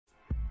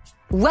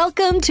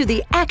Welcome to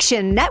the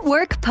Action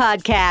Network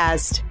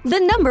Podcast, the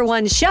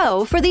 #1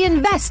 show for the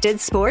invested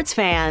sports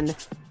fan.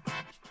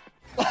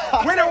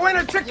 Winner,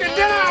 winner, chicken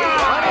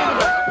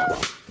dinner!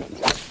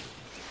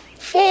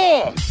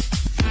 4!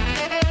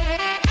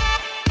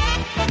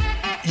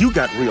 You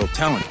got real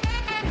talent.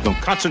 Don't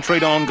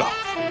concentrate on golf.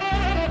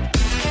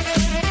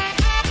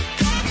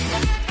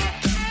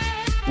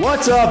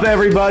 What's up,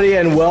 everybody,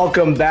 and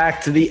welcome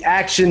back to the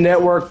Action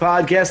Network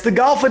Podcast, the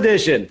Golf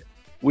Edition.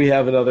 We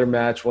have another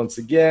match once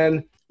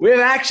again. We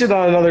have action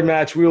on another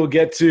match. We will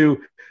get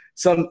to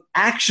some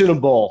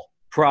actionable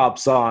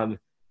props on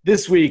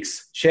this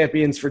week's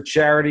Champions for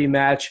Charity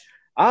match.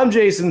 I'm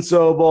Jason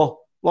Sobel,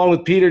 along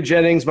with Peter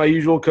Jennings, my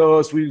usual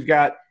co-host. We've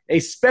got a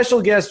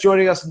special guest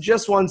joining us in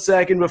just 1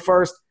 second. But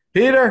first,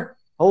 Peter,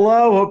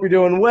 hello. Hope you're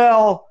doing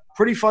well.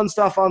 Pretty fun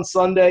stuff on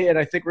Sunday, and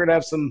I think we're going to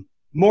have some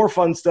more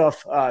fun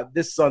stuff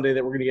this Sunday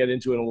that we're going to get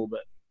into in a little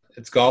bit.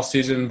 It's golf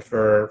season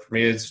for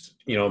me. It's,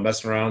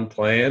 messing around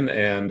playing,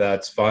 and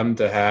it's fun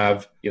to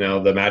have,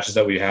 the matches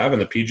that we have.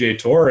 And the PGA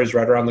Tour is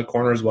right around the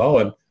corner as well.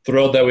 And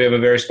thrilled that we have a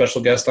very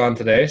special guest on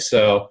today.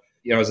 So,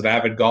 as an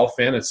avid golf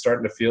fan, it's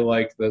starting to feel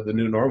like the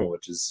new normal,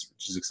 which is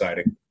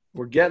exciting.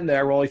 We're getting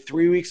there. We're only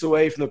 3 weeks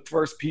away from the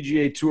first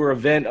PGA Tour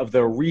event of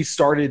the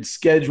restarted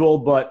schedule.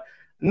 But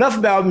enough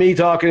about me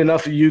talking,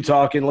 enough of you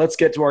talking. Let's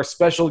get to our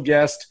special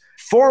guest,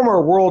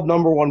 former world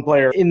 #1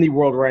 player in the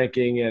world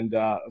ranking, and,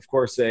 of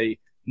course, a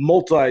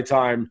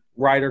multi-time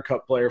Ryder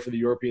Cup player for the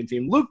European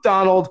team, Luke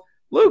Donald.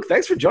 Luke,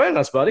 thanks for joining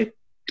us, buddy.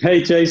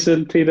 Hey,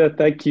 Jason, Peter,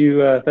 thank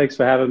you. Thanks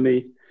for having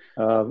me.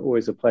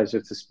 Always a pleasure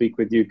to speak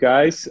with you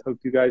guys. Hope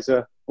you guys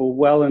are all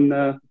well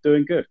and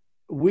doing good.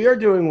 We are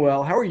doing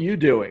well. How are you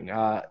doing?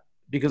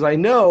 Because I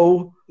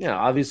know,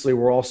 obviously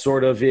we're all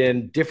sort of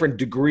in different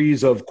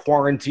degrees of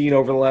quarantine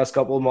over the last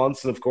couple of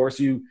months. And, of course,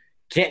 you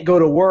can't go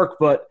to work,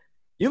 but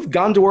you've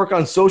gone to work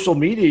on social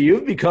media.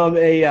 You've become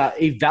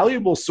a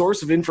valuable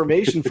source of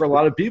information for a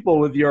lot of people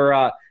with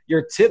your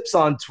tips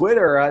on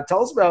Twitter.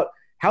 Tell us about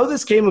how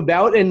this came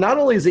about. And not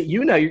only is it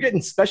you now, you're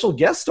getting special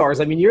guest stars.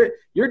 I mean,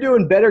 you're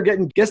doing better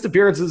getting guest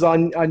appearances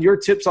on your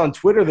tips on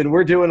Twitter than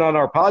we're doing on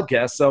our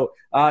podcast. So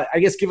I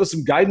guess give us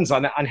some guidance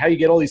on on how you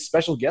get all these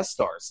special guest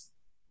stars.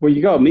 Well,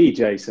 you got me,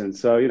 Jason.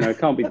 So, it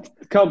can't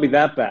be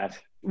that bad.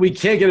 We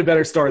can't get a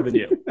better star than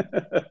you.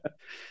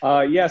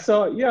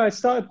 I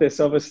started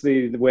this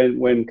obviously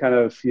when kind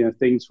of,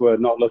 things were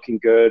not looking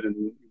good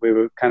and we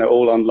were kind of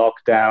all on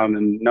lockdown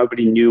and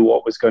nobody knew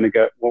what was going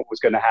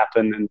to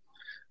happen. And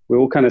we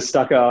were all kind of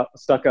stuck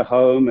at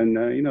home. And,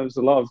 there was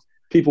a lot of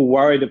people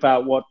worried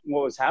about what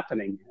was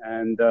happening.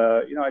 And,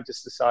 I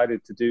just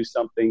decided to do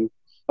something.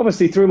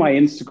 Obviously, through my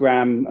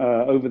Instagram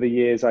over the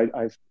years,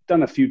 I've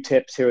done a few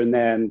tips here and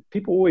there, and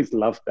people always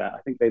love that. I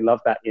think they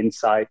love that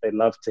insight. They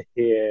love to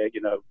hear,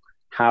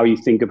 how you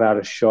think about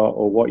a shot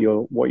or what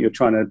you're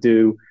trying to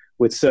do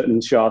with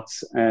certain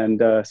shots. And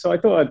so I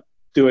thought I'd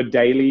do a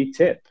daily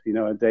tip,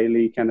 a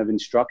daily kind of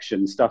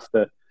instruction, stuff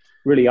that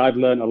really I've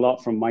learned a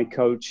lot from my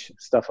coach,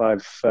 stuff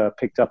I've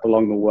picked up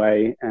along the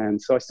way.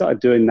 And so I started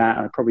doing that.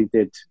 I probably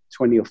did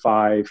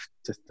 25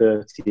 to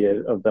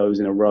 30 of those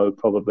in a row,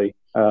 probably.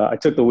 I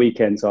took the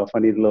weekends off. I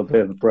needed a little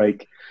bit of a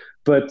break.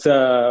 But,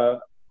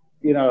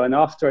 and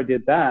after I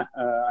did that,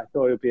 I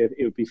thought it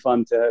would be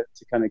fun to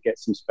kind of get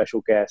some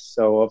special guests.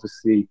 So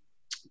obviously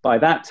by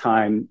that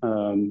time,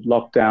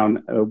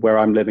 lockdown where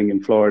I'm living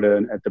in Florida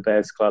and at the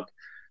Bears Club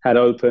had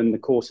opened, the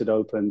course had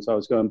opened. So I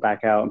was going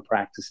back out and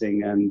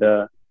practicing, and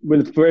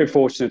we're very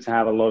fortunate to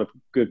have a lot of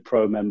good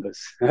pro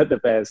members at the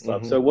Bears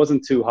Club. Mm-hmm. So it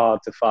wasn't too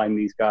hard to find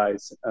these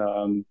guys,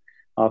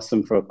 ask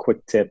them for a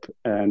quick tip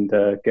and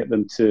get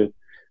them to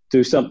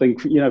do something,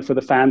 for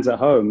the fans at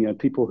home,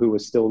 people who are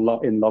still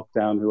in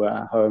lockdown, who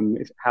are at home,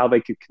 how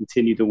they could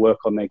continue to work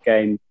on their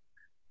game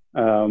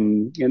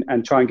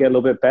and try and get a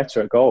little bit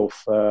better at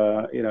golf,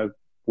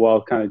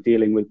 while kind of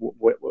dealing with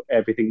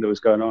everything that was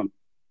going on.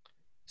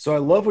 So I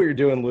love what you're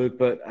doing, Luke,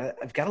 but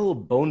I've got a little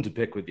bone to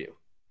pick with you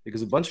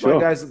because a bunch of my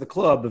guys at the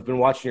club have been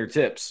watching your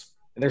tips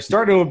and they're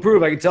starting to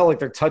improve. I can tell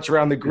their touch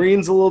around the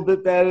greens a little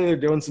bit better. They're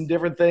doing some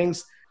different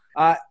things.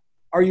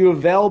 Are you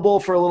available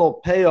for a little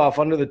payoff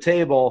under the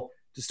table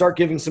to start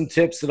giving some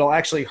tips that'll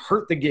actually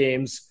hurt the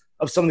games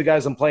of some of the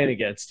guys I'm playing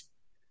against?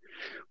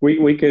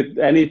 We could,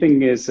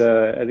 anything is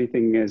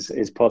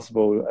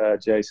possible,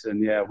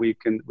 Jason. Yeah, we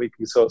can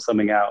sort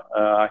something out.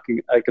 I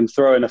can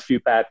throw in a few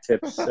bad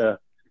tips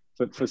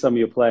for some of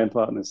your playing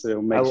partners.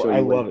 So make sure. I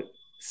love it.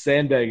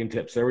 Sandbagging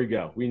tips. There we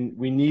go.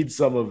 We need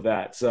some of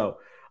that. So,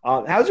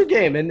 how's your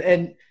game?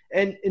 And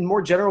in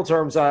more general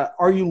terms,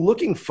 are you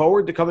looking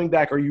forward to coming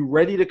back? Are you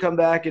ready to come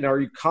back? And are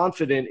you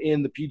confident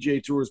in the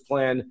PGA Tour's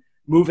plan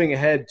moving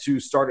ahead to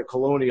start at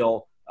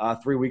Colonial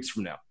 3 weeks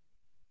from now?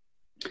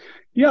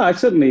 Yeah, I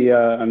certainly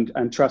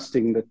am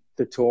trusting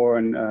the tour,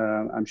 and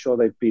I'm sure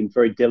they've been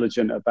very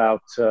diligent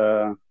about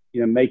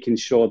making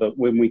sure that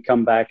when we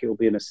come back, it will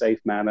be in a safe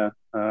manner.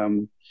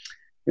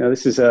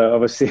 This is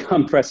obviously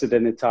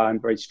unprecedented time,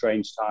 very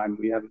strange time.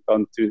 We haven't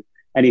gone through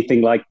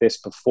anything like this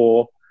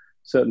before,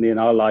 certainly in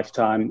our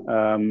lifetime.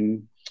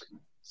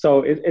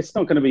 So it's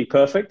not going to be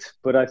perfect,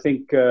 but I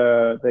think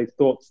they've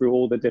thought through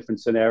all the different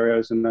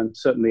scenarios, and then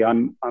certainly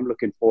I'm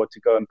looking forward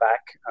to going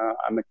back.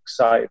 I'm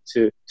excited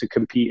to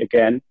compete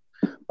again.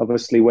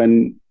 Obviously,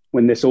 when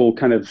this all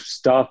kind of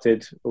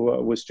started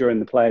was during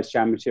the Players'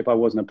 Championship. I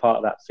wasn't a part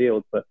of that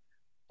field, but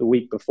the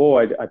week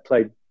before I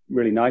played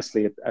really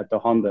nicely at the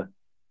Honda.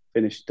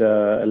 Finished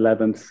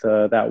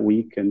 11th that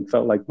week and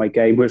felt like my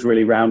game was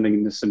really rounding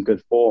into some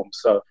good form.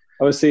 So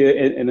obviously,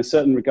 in a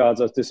certain regards,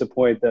 I was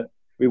disappointed that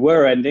we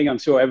were ending. I'm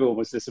sure everyone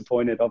was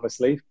disappointed,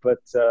 obviously, but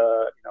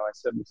I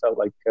certainly felt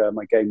like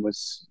my game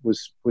was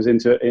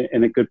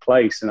in a good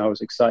place, and I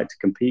was excited to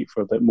compete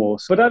for a bit more.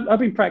 So, but I've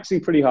been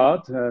practicing pretty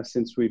hard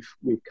since we've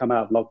come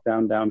out of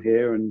lockdown down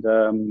here, and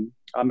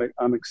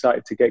I'm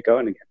excited to get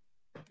going again.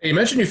 You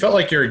mentioned you felt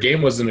like your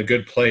game was in a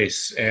good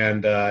place,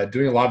 and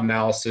doing a lot of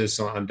analysis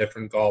on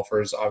different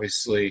golfers.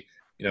 Obviously,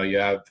 you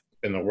have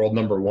been the world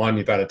number one.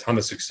 You've had a ton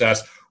of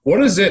success. What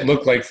does it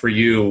look like for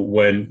you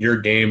when your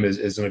game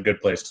is in a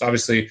good place? Because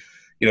obviously,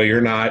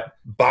 you're not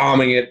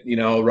bombing it,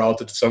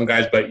 relative to some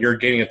guys, but you're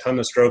gaining a ton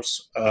of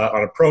strokes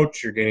on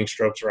approach. You're gaining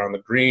strokes around the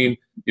green.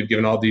 You've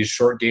given all these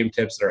short game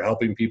tips that are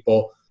helping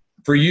people.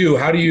 For you,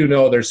 how do you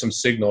know there's some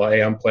signal,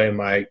 hey, I'm playing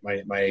my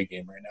A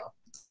game right now?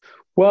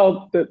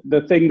 Well,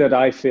 the thing that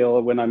I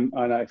feel when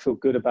I feel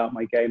good about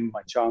my game and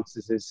my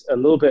chances is a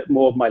little bit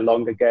more of my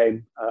longer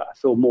game. I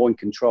feel more in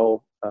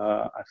control.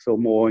 I feel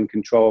more in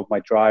control of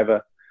my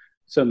driver.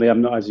 Certainly,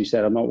 I'm not, as you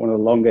said, I'm not one of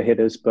the longer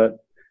hitters, but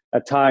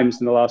at times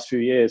in the last few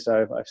years,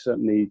 I've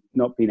certainly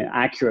not been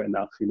accurate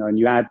enough, and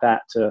you add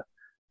that to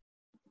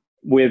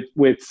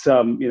with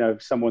some,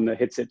 someone that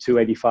hits it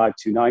 285,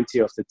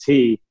 290 off the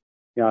tee,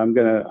 I'm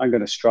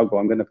gonna struggle.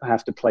 I'm gonna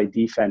have to play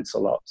defense a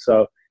lot.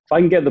 So if I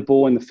can get the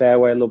ball in the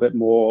fairway a little bit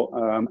more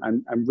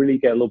and really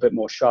get a little bit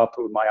more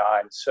sharper with my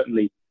irons,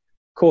 certainly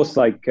course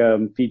like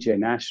PGA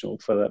National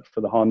for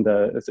the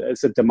Honda,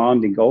 it's a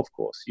demanding golf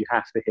course. You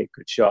have to hit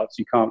good shots.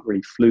 You can't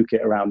really fluke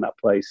it around that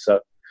place. So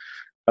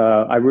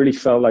I really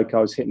felt like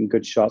I was hitting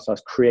good shots. I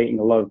was creating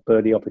a lot of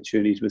birdie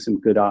opportunities with some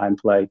good iron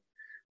play.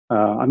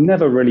 I'm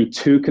never really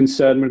too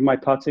concerned with my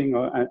putting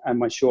and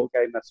my short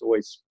game. That's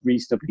always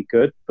reasonably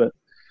good. But,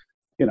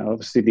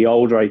 obviously the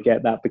older I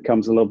get, that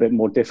becomes a little bit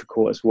more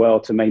difficult as well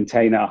to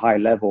maintain at a high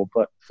level.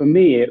 But for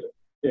me,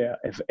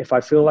 if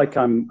I feel like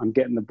I'm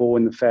getting the ball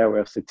in the fairway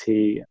off the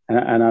tee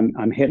and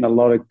I'm hitting a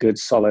lot of good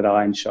solid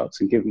iron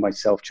shots and giving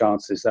myself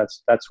chances,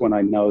 that's when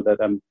I know that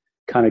I'm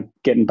kind of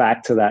getting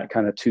back to that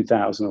kind of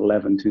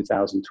 2011,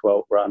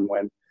 2012 run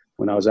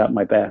when I was at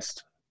my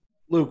best.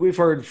 Luke, we've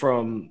heard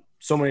from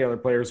so many other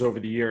players over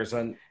the years,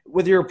 and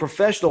with your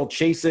professional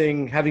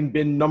chasing, having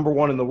been number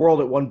one in the world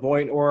at one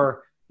point,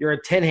 or you're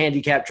a 10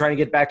 handicap trying to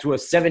get back to a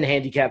 7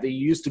 handicap that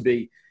you used to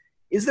be,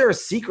 is there a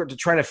secret to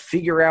trying to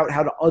figure out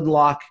how to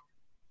unlock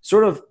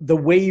sort of the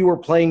way you were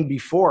playing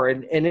before?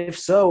 And if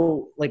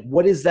so, like,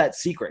 what is that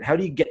secret? How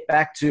do you get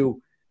back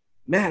to,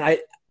 man,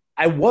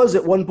 I was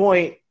at one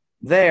point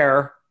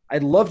there.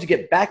 I'd love to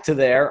get back to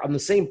there. I'm the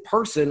same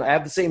person. I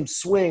have the same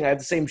swing. I have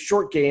the same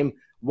short game.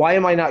 Why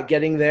am I not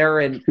getting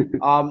there? And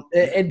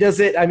does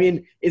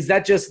it, is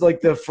that just like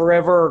the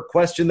forever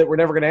question that we're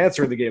never going to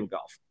answer in the game of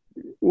golf?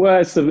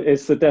 Well, it's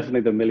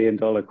definitely the $1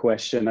 million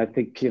question. I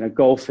think,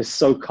 golf is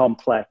so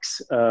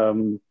complex.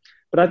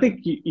 But I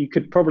think you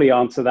could probably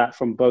answer that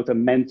from both a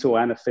mental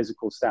and a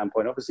physical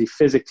standpoint. Obviously,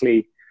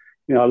 physically,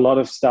 a lot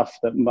of stuff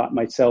that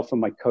myself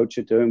and my coach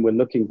are doing, we're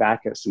looking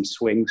back at some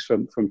swings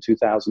from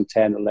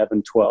 2010,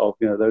 11, 12.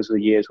 Those are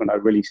the years when I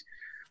really,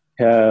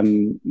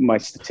 my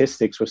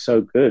statistics were so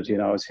good.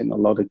 I was hitting a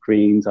lot of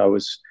greens. I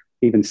was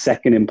even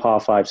second in par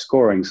 5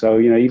 scoring. So,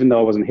 even though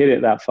I wasn't hitting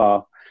it that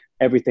far,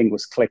 everything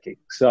was clicking.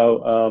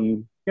 So,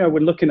 we're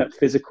looking at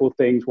physical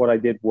things, what I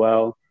did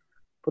well,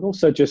 but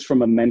also just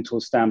from a mental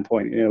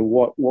standpoint,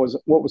 what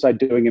was I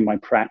doing in my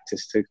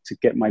practice to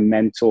get my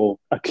mental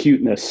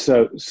acuteness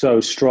so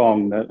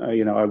strong that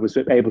I was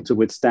able to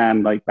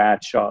withstand like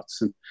bad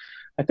shots. And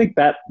I think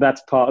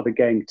that's part of the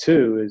game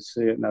too, is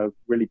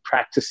really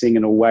practicing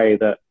in a way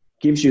that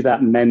gives you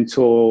that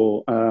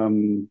mental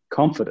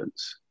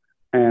confidence.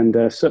 And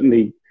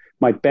certainly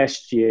my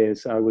best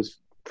years, I was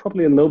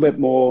probably a little bit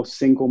more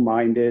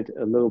single-minded,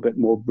 a little bit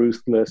more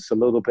ruthless, a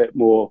little bit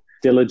more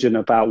diligent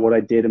about what I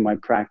did in my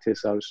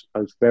practice. I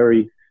was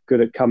very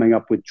good at coming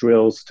up with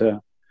drills to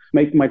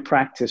make my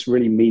practice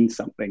really mean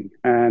something.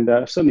 And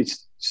certainly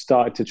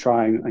started to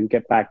try and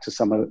get back to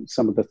some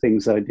of the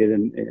things that I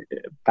did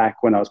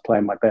back when I was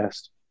playing my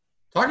best.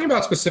 Talking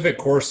about specific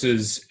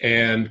courses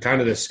and kind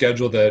of the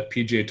schedule that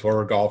PGA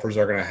Tour golfers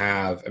are going to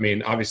have.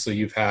 Obviously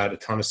you've had a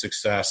ton of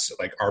success,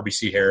 like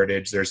RBC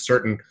Heritage. There's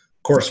certain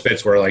course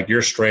fits where like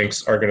your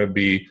strengths are going to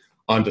be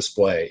on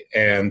display.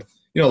 And,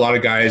 a lot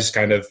of guys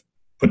kind of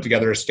put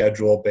together a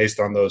schedule based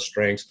on those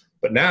strengths,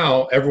 but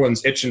now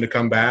everyone's itching to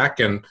come back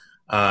and,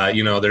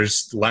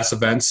 there's less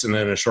events and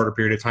in a shorter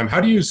period of time.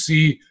 How do you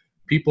see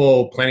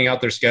people planning out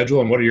their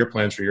schedule, and what are your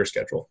plans for your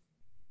schedule?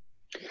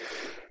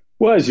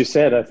 Well, as you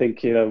said, I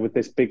think, with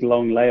this big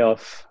long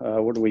layoff,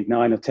 what are we,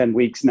 9 or 10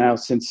 weeks now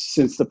since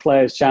the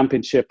Players'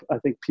 Championship, I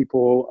think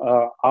people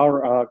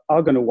are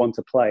going to want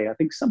to play. I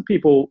think some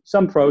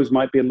pros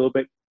might be a little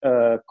bit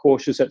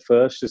cautious at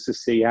first just to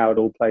see how it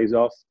all plays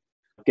off,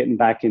 getting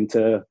back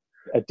into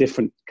a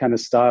different kind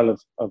of style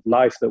of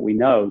life that we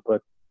know.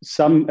 But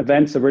some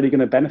events are really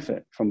going to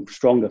benefit from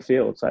stronger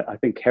fields. I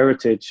think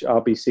Heritage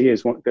RBC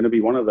is going to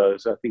be one of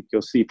those. I think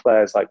you'll see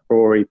players like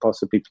Rory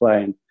possibly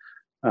playing,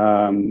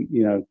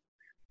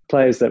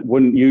 players that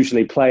wouldn't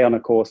usually play on a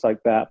course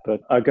like that, but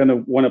are going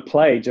to want to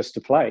play just to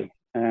play.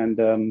 And,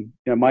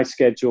 my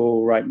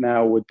schedule right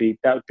now would be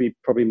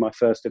probably my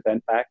first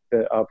event back,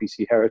 the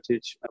RBC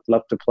Heritage. I'd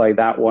love to play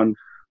that one.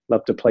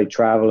 Love to play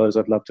Travelers.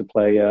 I'd love to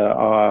play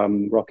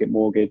Rocket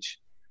Mortgage.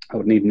 I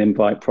would need an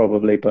invite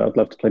probably, but I'd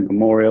love to play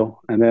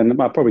Memorial. And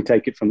then I'll probably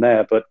take it from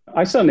there. But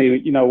I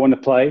certainly, want to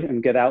play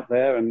and get out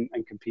there and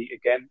compete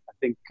again. I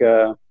think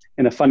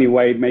in a funny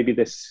way, maybe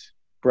this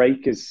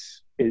break is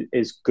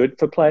good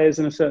for players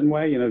in a certain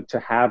way, to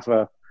have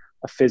a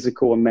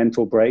physical and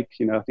mental break.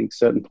 I think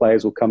certain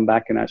players will come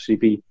back and actually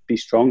be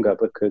stronger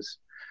because,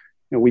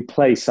 we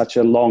play such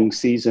a long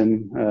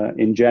season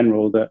in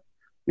general that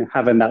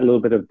having that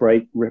little bit of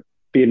break,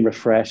 being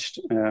refreshed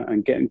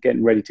and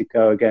getting ready to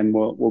go again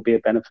will be a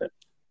benefit.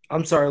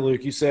 I'm sorry,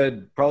 Luke. You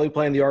said probably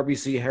playing the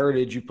RBC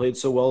Heritage. You played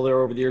so well there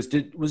over the years.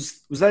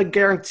 Was that a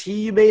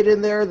guarantee you made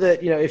in there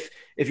that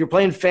if you're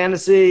playing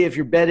fantasy, if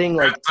you're betting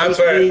like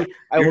me,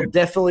 I will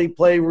definitely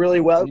play really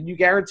well? Did you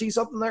guarantee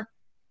something there?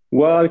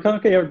 Well, I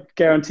can't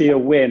guarantee a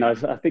win. I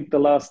think the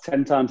last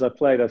 10 times I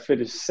played, I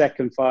finished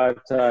second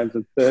 5 times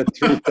and third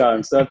 3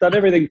 times. So I've done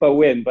everything but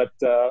win. But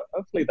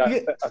hopefully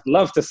I'd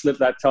love to slip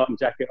that tartan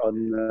jacket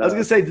on. I was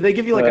going to say, do they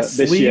give you like a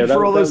sleeve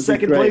for all those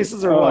second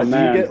places or what?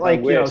 Man, do you get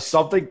like,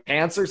 something,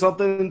 pants or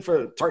something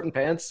for tartan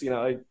pants?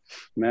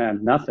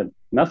 Man,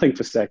 nothing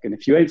for second.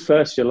 If you ain't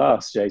first, you're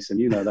last, Jason.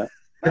 You know that.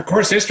 Your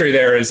course history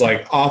there is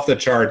like off the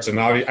charts.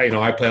 And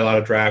I play a lot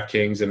of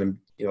DraftKings and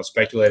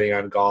speculating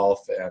on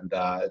golf, and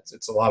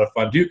it's a lot of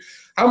fun.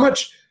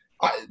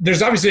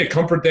 There's obviously a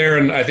comfort there,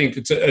 and I think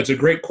it's a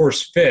great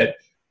course fit.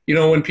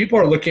 When people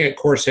are looking at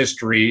course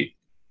history,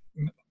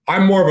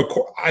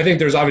 I think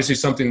there's obviously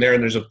something there,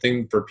 and there's a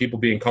thing for people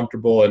being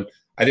comfortable, and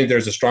I think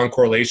there's a strong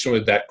correlation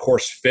with that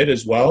course fit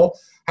as well.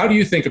 How do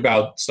you think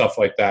about stuff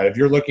like that? If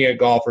you're looking at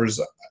golfers,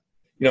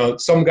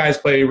 some guys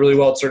play really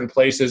well at certain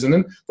places, and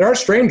then there are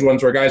strange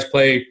ones where guys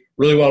play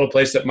really well at a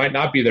place that might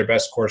not be their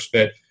best course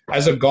fit.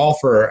 As a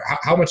golfer,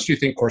 how much do you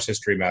think course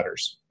history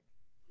matters?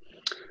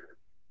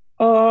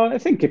 I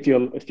think if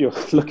you're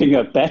looking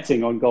at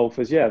betting on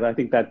golfers, I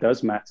think that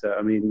does matter.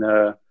 I mean,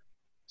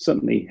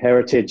 certainly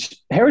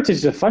Heritage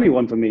is a funny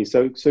one for me.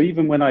 So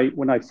even when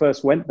I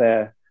first went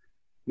there,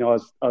 I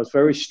was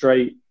very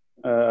straight.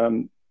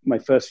 My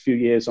first few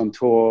years on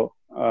tour,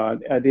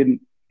 I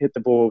didn't hit the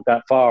ball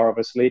that far,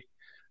 obviously,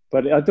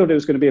 but I thought it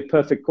was going to be a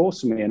perfect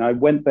course for me. And I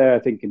went there, I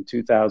think, in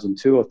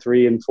 2002 or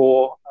 3 and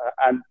 4,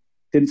 and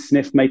didn't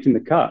sniff making the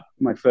cut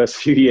my first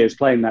few years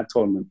playing that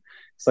tournament.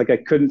 It's like I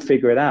couldn't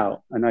figure it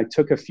out. And I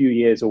took a few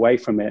years away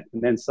from it.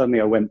 And then suddenly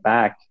I went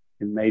back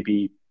in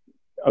maybe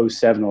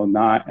 07 or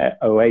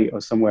 08 or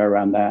somewhere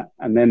around that.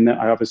 And then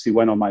I obviously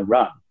went on my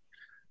run.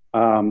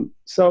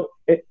 So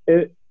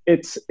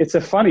it's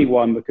a funny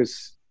one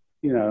because,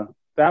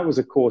 that was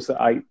a course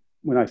that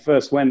when I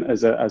first went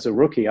as a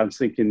rookie, I was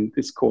thinking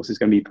this course is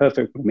going to be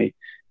perfect for me.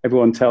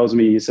 Everyone tells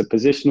me it's a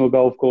positional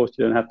golf course.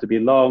 You don't have to be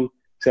long,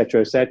 et cetera,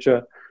 et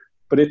cetera.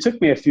 But it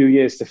took me a few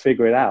years to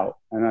figure it out.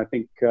 And I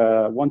think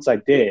once I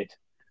did,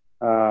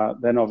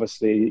 then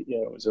obviously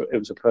it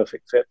was a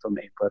perfect fit for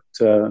me. But,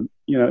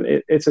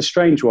 it's a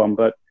strange one.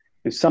 But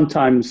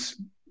sometimes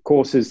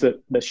courses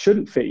that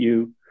shouldn't fit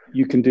you,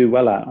 you can do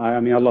well at. I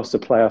lost a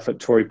playoff at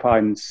Torrey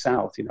Pines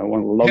South,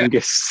 one of the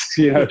longest,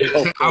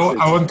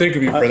 I wouldn't think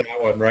of you for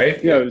that one,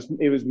 right?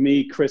 It was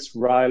me, Chris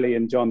Riley,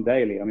 and John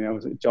Daly.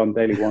 John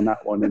Daly won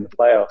that one in the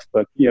playoff.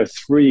 But,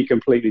 3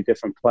 completely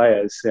different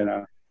players,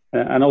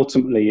 And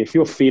ultimately, if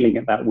you're feeling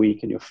it that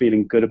week and you're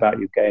feeling good about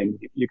your game,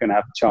 you're going to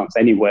have a chance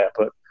anywhere.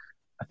 But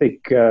I think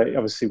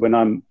obviously when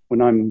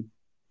I'm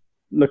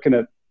looking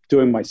at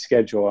doing my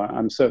schedule,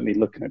 I'm certainly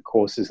looking at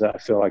courses that I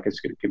feel like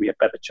it's going to give me a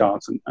better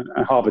chance, and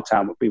Harbour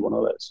Town would be one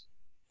of those.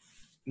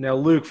 Now,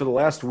 Luke, for the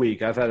last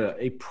week, I've had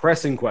a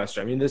pressing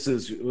question.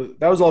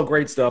 That was all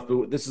great stuff, but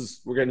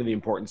we're getting to the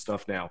important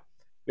stuff now.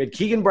 We had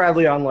Keegan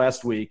Bradley on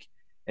last week,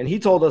 and he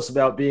told us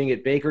about being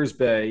at Baker's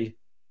Bay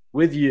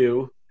with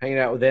you, hanging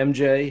out with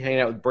MJ, hanging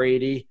out with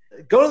Brady.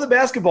 Go to the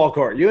basketball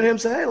court. You and him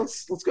say, hey,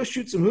 let's go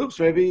shoot some hoops.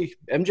 Maybe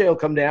MJ will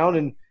come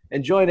down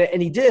and join it.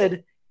 And he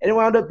did. And it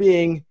wound up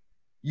being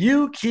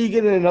you,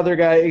 Keegan, and another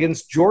guy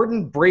against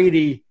Jordan,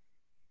 Brady,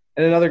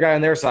 and another guy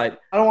on their side.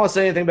 I don't want to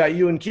say anything about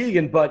you and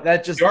Keegan, but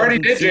that just already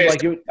did, Jason.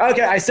 Like you.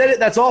 Okay, I said it.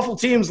 That's awful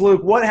teams,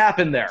 Luke. What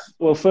happened there?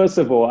 Well, first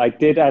of all, I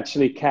did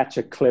actually catch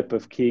a clip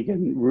of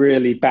Keegan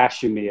really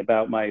bashing me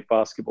about my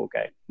basketball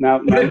game.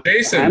 Now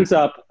hands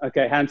up.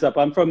 Okay, hands up.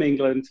 I'm from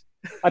England.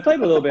 I played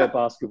a little bit of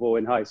basketball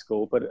in high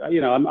school, but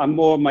I'm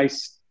more my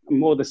I'm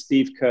more the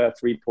Steve Kerr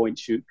 3-point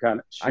shooter kind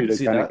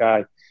of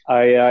guy.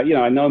 I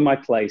know my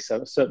place.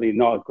 I'm certainly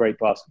not a great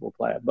basketball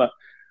player, but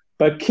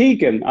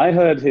Keegan, I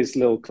heard his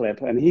little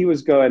clip, and he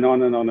was going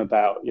on and on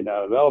about,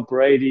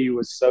 Brady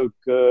was so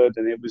good,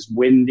 and it was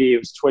windy. It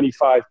was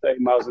 25, 30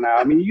 miles an hour.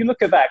 I mean, you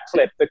look at that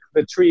clip,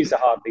 the trees are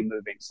hardly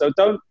moving. So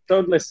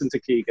don't listen to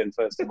Keegan,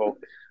 first of all.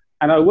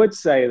 And I would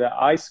say that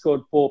I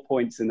scored 4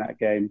 points in that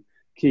game.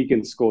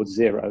 Keegan scored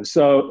 0.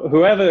 So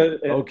whoever,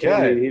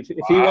 if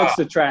he wants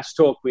to trash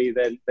talk me,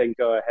 then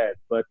go ahead.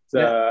 But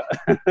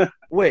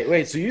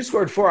wait. So you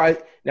scored 4.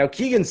 Now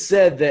Keegan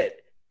said that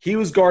he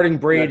was guarding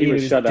Brady,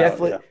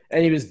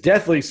 and he was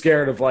definitely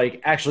scared of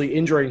actually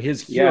injuring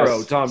his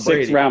hero, Tom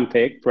Brady. 6th round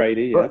pick,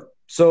 Brady. Yeah.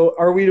 So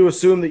are we to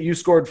assume that you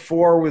scored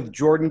 4 with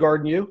Jordan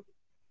guarding you?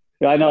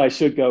 I know I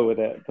should go with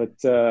it, but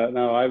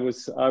no, I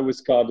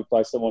was guarded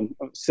by someone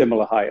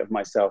similar height of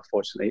myself.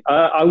 Fortunately,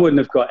 I wouldn't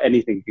have got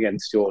anything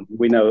against Jordan.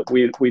 We know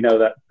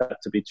that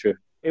to be true.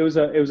 It was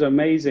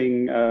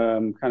amazing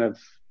kind of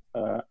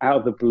out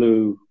of the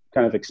blue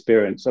kind of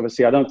experience.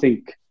 Obviously, I don't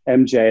think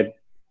MJ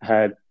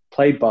had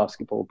played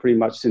basketball pretty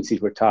much since he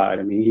retired.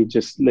 I mean, he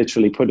just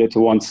literally put it to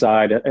one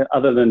side.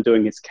 Other than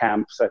doing his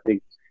camps, I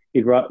think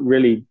he'd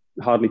really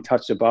hardly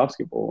touched a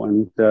basketball.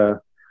 And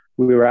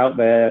we were out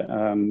there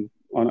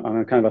on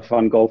a kind of a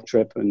fun golf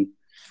trip, and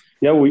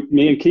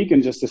me and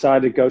Keegan just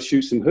decided to go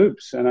shoot some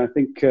hoops. And I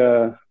think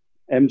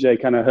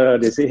MJ kind of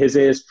heard his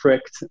ears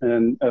pricked,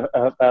 and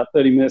about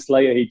 30 minutes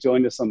later he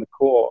joined us on the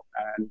court.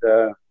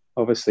 And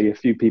obviously a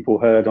few people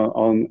heard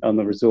on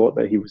the resort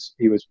that he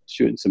was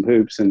shooting some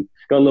hoops, and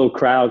got a little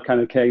crowd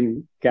kind of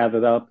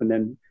gathered up, and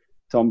then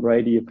Tom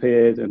Brady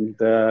appeared, and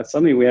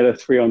suddenly we had a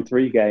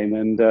 3-on-3 game.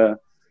 And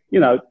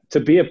to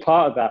be a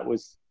part of that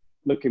was,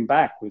 looking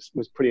back,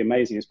 was pretty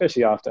amazing,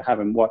 especially after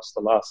having watched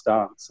The Last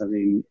Dance. I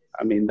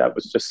mean that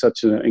was just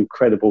such an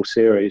incredible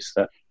series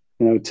that,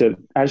 to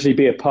actually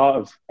be a part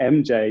of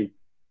MJ,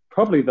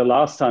 probably the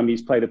last time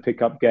he's played a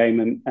pickup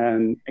game,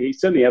 and he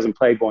certainly hasn't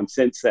played one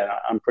since then,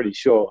 I'm pretty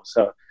sure.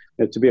 So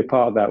to be a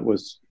part of that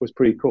was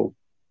pretty cool.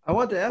 I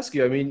wanted to ask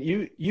you, I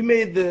mean, you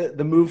made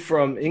the move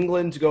from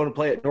England to go and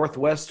play at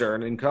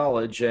Northwestern in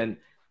college, and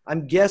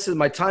I'm guessing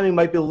my timing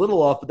might be a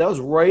little off, but that was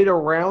right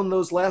around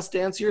those Last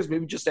Dance years,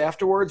 maybe just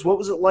afterwards. What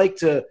was it like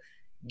to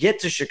get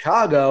to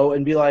Chicago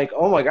and be like,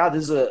 oh my God,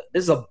 this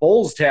is a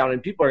Bulls town,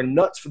 and people are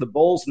nuts for the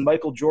Bulls and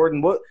Michael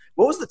Jordan? What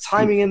was the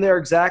timing in there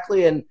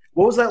exactly, and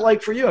what was that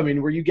like for you? I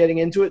mean, were you getting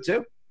into it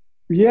too?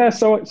 Yeah,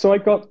 so I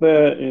got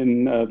there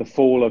in the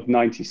fall of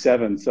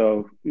 '97.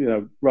 So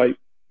right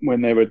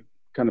when they were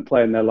kind of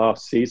playing their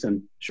last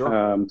season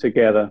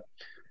together.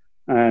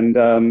 And,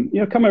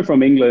 coming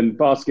from England,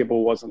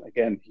 basketball wasn't,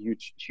 again,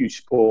 huge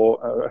sport.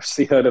 I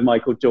obviously heard of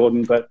Michael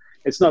Jordan, but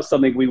it's not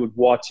something we would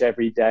watch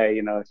every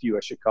day. If you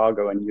were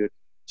Chicago and you'd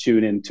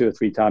tune in 2 or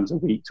 3 times a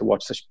week to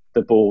watch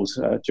the Bulls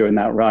during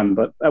that run.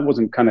 But that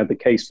wasn't kind of the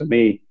case for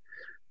me.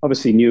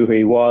 Obviously knew who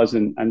he was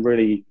and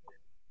really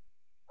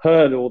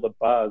heard all the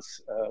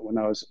buzz when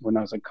I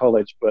was in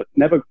college, but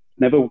never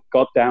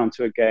got down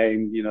to a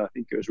game. I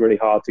think it was really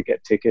hard to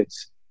get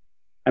tickets,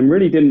 and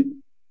really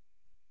didn't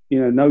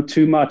know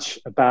too much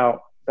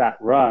about that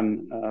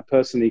run,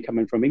 personally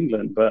coming from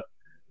England. But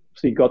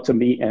so he got to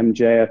meet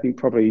MJ. I think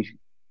probably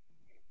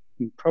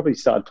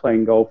started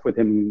playing golf with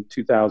him in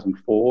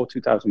 2004,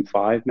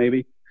 2005,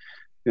 maybe.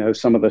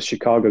 Some of the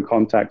Chicago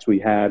contacts we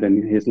had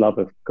and his love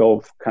of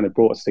golf kind of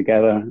brought us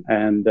together.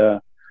 And,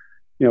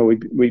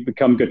 we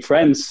become good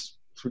friends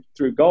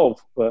through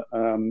golf. But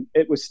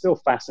it was still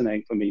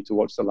fascinating for me to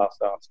watch The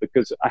Last Dance,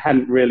 because I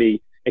hadn't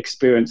really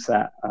experienced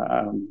that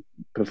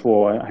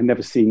before. I had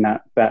never seen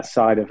that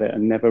side of it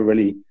and never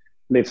really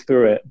lived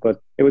through it.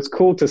 But it was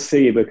cool to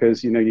see,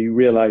 because you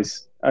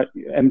realize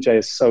MJ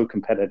is so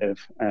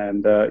competitive,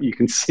 and you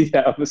can see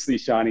that obviously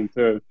shining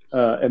through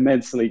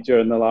immensely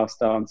during The Last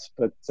Dance.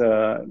 But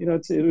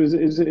it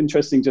was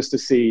interesting just to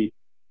see.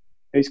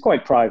 He's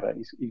quite private.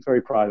 He's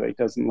very private. He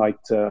doesn't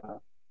like to.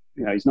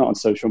 He's not on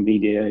social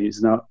media.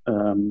 He's not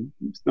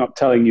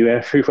telling you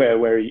everywhere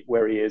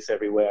where he is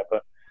everywhere.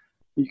 But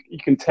you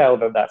can tell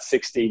that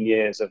 16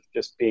 years of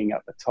just being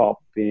at the top,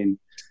 being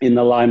in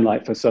the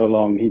limelight for so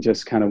long, he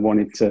just kind of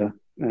wanted to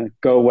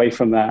go away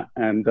from that.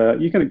 And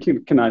you can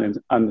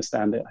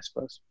understand it, I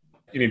suppose.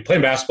 I mean,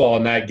 playing basketball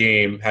in that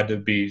game had to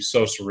be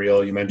so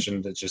surreal. You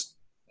mentioned it's just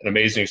an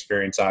amazing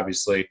experience,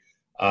 obviously.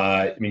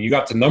 You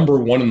got to number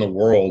 1 in the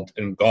world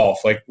in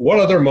golf. Like, what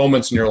other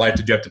moments in your life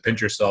did you have to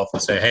pinch yourself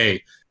and say,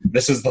 hey,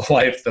 this is the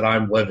life that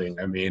I'm living?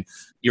 I mean,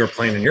 you were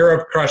playing in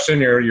Europe, crushing,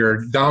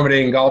 you're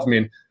dominating golf.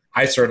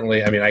 I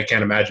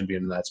can't imagine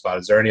being in that spot.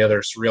 Is there any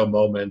other surreal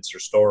moments or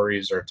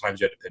stories or times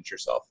you had to pinch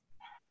yourself?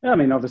 Yeah,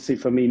 obviously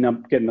for me,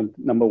 getting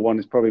number 1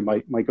 is probably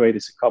my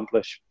greatest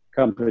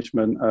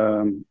accomplishment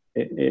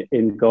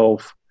in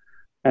golf.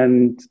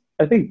 And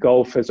I think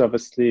golf has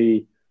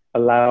obviously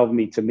allowed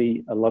me to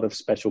meet a lot of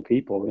special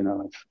people.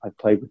 I've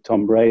played with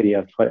Tom Brady.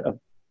 I've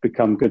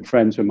become good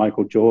friends with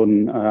Michael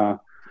Jordan.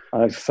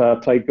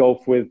 I've played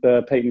golf with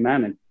Peyton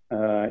Manning.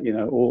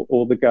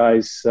 All the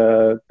guys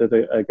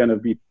that are going to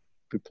be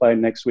be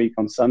playing next week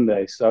on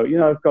Sunday. So,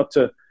 I've got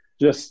to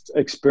just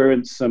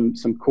experience some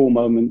cool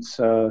moments,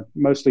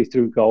 mostly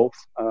through golf.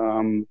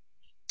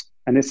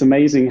 And it's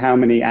amazing how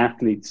many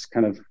athletes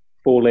kind of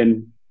fall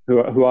in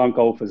who aren't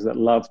golfers that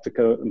love to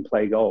go and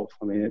play golf.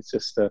 I mean, it's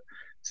just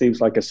seems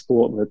like a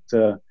sport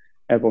that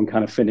everyone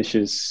kind of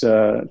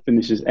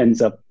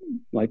ends up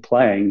like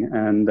playing.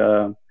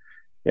 And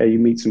you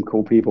meet some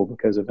cool people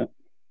because of it.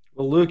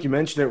 Well, Luke, you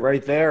mentioned it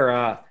right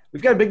there.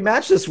 We've got a big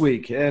match this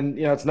week, and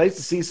it's nice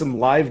to see some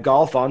live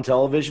golf on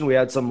television. We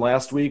had some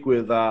last week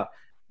with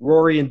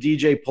Rory and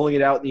DJ pulling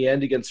it out in the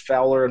end against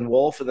Fowler and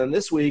Wolf, and then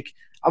this week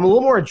I'm a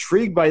little more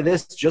intrigued by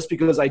this just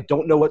because I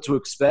don't know what to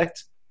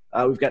expect.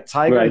 We've got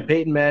Tiger and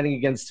Peyton Manning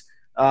against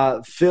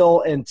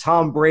Phil and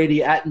Tom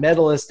Brady at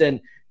Medalist,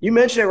 and you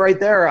mentioned it right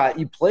there.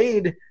 You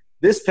played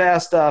this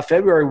past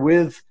February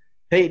with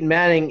Peyton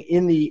Manning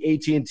in the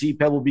AT&T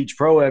Pebble Beach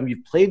Pro-Am.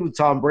 You've played with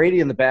Tom Brady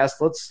in the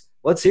past.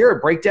 Let's hear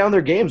it. Break down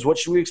their games. What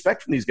should we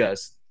expect from these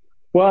guys?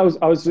 Well,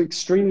 I was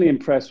extremely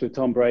impressed with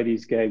Tom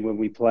Brady's game when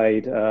we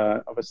played.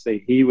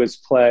 Obviously, he was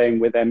playing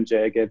with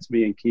MJ against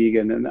me and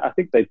Keegan, and I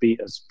think they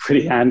beat us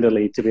pretty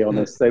handily, to be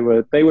honest. They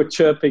were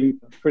chirping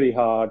pretty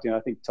hard.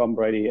 I think Tom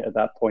Brady at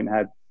that point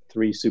had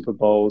 3 Super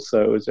Bowls,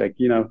 so it was like,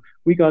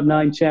 we got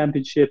 9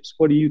 championships.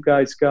 What do you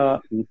guys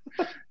got? And,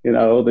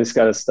 all this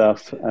kind of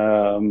stuff.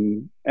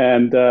 And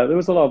there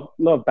was a lot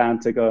of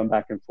banter going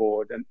back and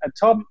forward. And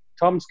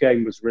Tom's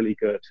game was really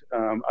good.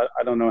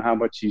 I don't know how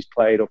much he's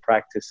played or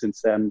practiced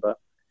since then, but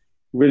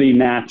really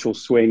natural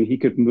swing. He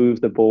could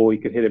move the ball. He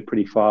could hit it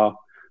pretty far.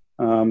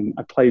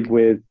 I played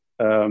with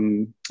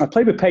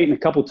Peyton a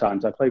couple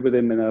times. I played with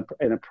him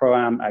in a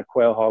pro-am at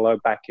Quail Hollow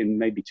back in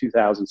maybe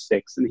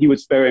 2006, and he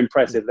was very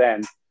impressive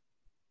then.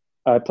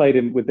 I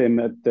played with him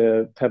at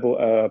the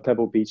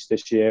Pebble Beach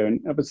this year,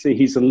 and obviously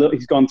he's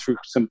gone through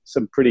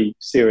some pretty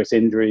serious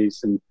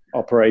injuries and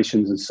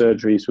operations and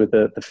surgeries with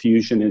the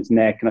fusion in his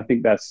neck, and I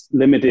think that's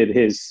limited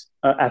his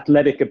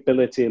athletic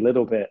ability a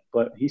little bit.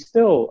 But he's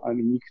still,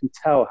 you can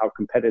tell how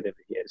competitive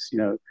he is.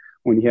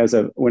 When he has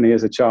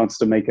a chance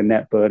to make a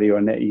net birdie or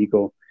a net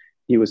eagle,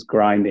 he was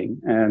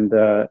grinding, and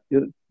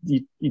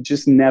you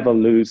just never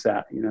lose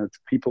that.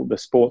 The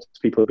sports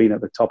people have been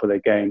at the top of their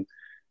game.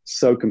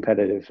 So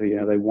competitive,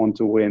 they want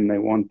to win, they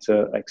want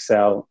to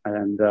excel,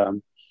 and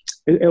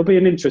it'll be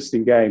an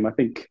interesting game. I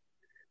think.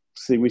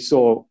 See, we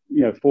saw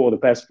 4 of the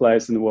best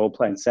players in the world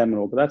playing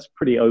Seminole, but that's a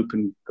pretty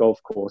open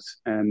golf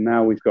course, and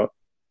now we've got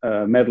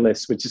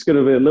Medalists, which is going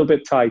to be a little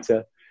bit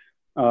tighter,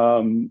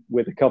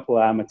 with a couple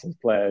of amateur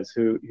players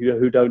who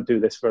don't do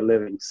this for a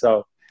living.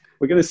 So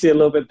we're going to see a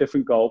little bit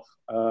different golf,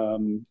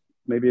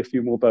 maybe a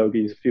few more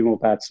bogeys, a few more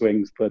bad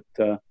swings, but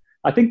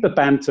I think the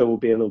banter will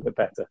be a little bit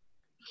better.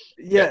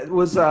 Yeah,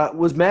 was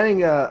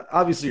Manning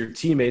obviously your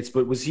teammates,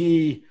 but was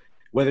he,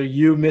 whether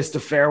you missed a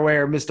fairway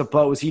or missed a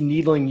putt, was he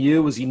needling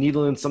you? Was he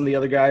needling some of the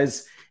other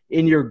guys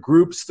in your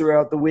groups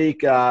throughout the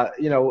week?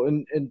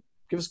 And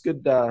give us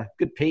good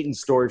Peyton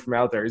story from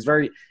out there. He's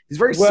very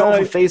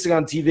self-effacing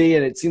on TV,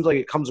 and it seems like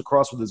it comes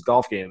across with his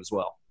golf game as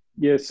well.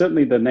 Yeah,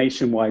 certainly the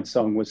Nationwide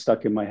song was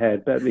stuck in my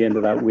head at the end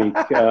of that week.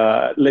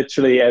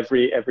 Literally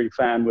every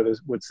fan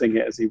would sing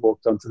it as he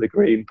walked onto the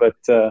green.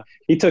 But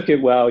he took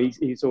it well.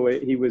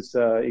 He was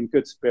in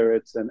good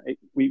spirits, and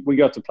we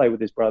got to play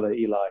with his brother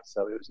Eli.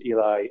 So it was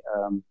Eli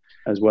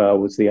as well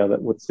was the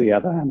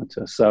other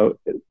amateur. So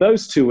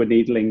those two were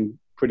needling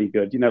pretty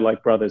good,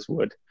 like brothers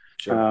would.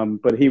 Sure.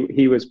 But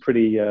he was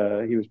pretty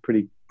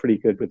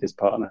good with his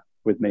partner,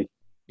 with me.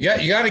 Yeah,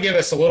 you got to give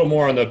us a little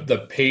more on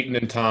the Peyton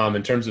and Tom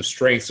in terms of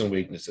strengths and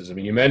weaknesses. I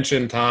mean, you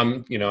mentioned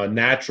Tom, a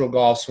natural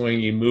golf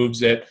swing. He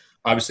moves it.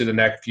 Obviously, the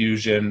neck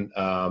fusion.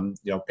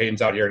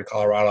 Peyton's out here in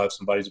Colorado. I have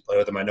some buddies who play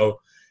with him. I know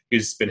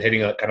he's been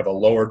hitting a kind of a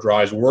lower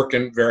draw. He's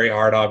working very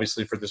hard,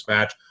 obviously, for this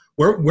match.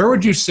 Where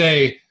would you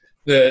say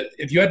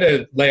if you had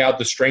to lay out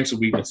the strengths and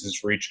weaknesses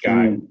for each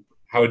guy,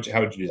 how would you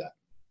do that?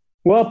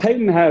 Well,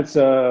 Peyton has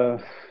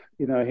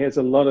he has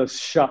a lot of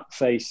shut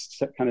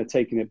face, kind of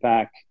taking it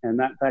back, and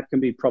that can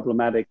be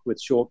problematic with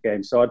short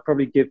games. So I'd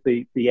probably give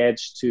the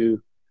edge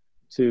to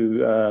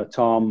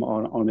Tom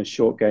on his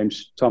short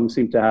games. Tom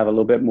seemed to have a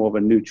little bit more of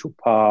a neutral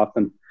path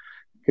and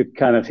could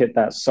kind of hit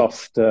that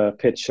soft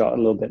pitch shot a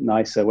little bit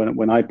nicer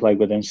when I played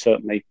with him,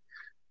 certainly.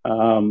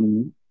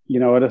 I'd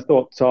have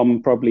thought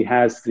Tom probably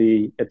has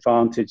the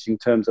advantage in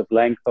terms of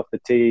length off the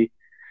tee.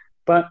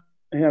 But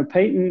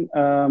Peyton,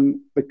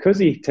 because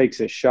he takes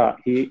a shot,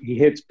 he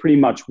hits pretty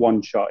much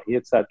one shot. He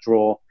hits that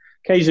draw.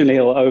 Occasionally,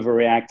 he'll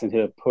overreact and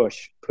hit a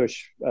push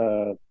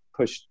to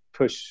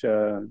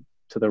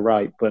the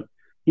right. But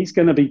he's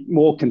going to be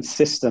more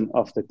consistent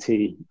off the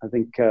tee. I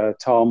think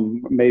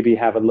Tom maybe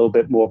have a little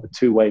bit more of a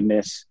two-way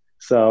miss.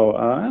 So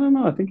I don't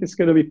know. I think it's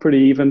going to be pretty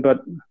even. But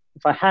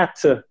if I had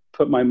to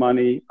put my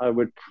money, I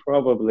would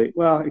probably.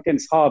 Well, again,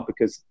 it's hard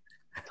because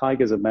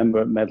Tiger's a member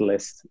at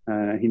Medalist.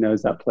 He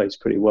knows that place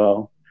pretty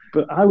well.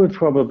 But I would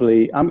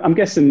probably, I'm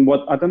guessing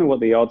I don't know what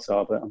the odds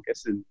are, but I'm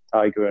guessing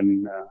Tiger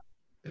and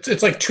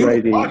it's like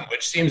 2-1,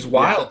 which seems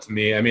wild to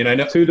me. I mean, I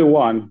know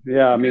 2-1.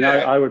 Yeah, I mean,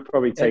 I would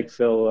probably take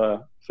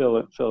Phil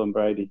and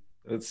Brady.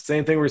 It's the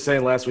same thing we were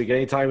saying last week.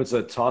 Anytime it's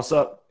a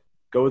toss-up,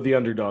 go with the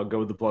underdog. Go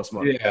with the plus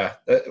money. Yeah,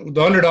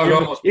 the underdog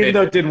almost even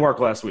though it didn't work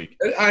last week.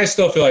 I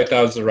still feel like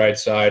that was the right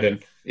side.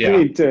 And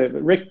yeah,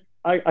 Rick,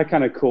 I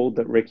kind of called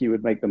that Ricky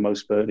would make the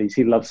most birdies.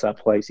 He loves that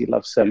place. He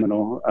loves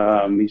Seminole.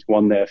 He's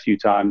won there a few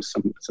times.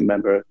 The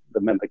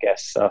member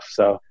guest stuff.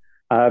 So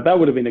that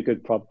would have been a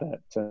good prop bet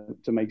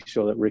to make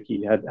sure that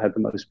Ricky had the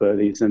most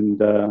birdies.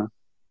 And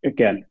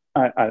again,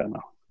 I don't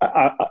know.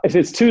 If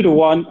it's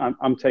 2-1,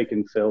 I'm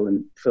taking Phil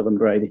and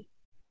Brady.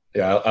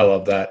 Yeah, I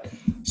love that.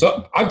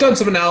 So I've done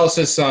some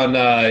analysis on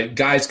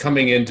guys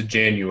coming into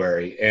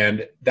January,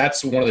 and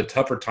that's one of the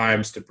tougher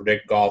times to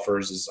predict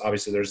golfers. Is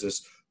obviously there's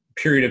this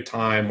period of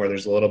time where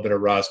there's a little bit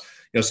of rust.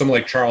 Someone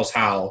like Charles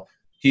Howell,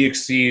 he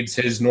exceeds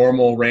his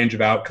normal range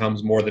of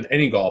outcomes more than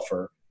any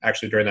golfer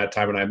actually during that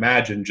time. And I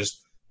imagine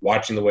just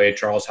watching the way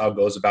Charles Howell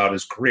goes about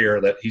his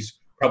career that he's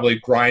probably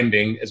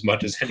grinding as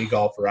much as any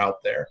golfer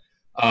out there.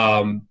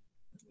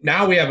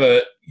 Now we have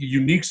a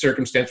unique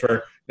circumstance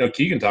where,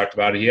 Keegan talked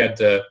about it. He had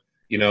to,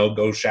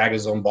 go shag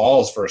his own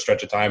balls for a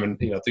stretch of time, and,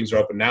 things are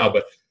open now.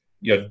 But,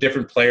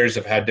 different players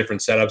have had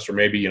different setups where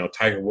maybe,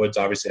 Tiger Woods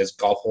obviously has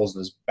golf holes in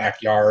his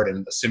backyard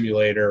and a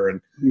simulator. And,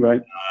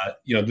 right.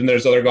 Then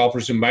there's other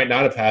golfers who might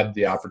not have had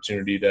the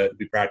opportunity to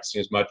be practicing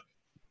as much.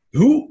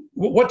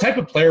 What type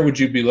of player would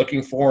you be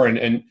looking for?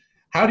 And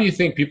how do you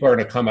think people are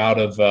going to come out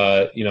of,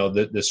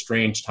 the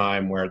strange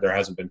time where there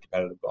hasn't been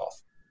competitive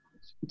golf?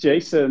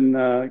 Jason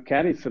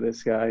caddied for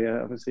this guy.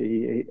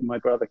 Obviously, my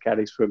brother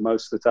caddies for him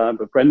most of the time.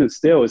 But Brendan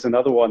Steele is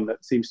another one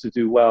that seems to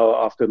do well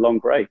after long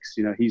breaks.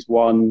 He's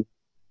won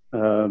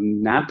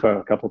Napa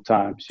a couple of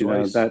times.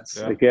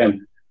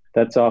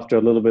 That's after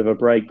a little bit of a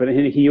break. But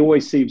he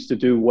always seems to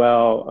do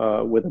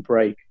well with a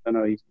break.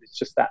 It's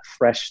just that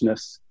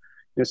freshness.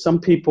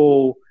 Some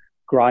people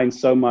grind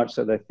so much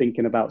that they're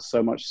thinking about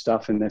so much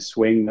stuff in their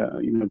swing that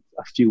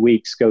a few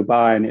weeks go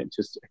by and it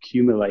just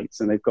accumulates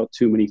and they've got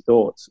too many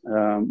thoughts.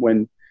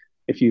 When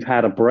if you've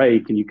had a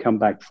break and you come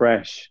back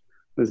fresh,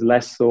 there's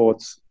less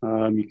thoughts.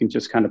 You can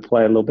just kind of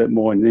play a little bit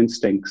more in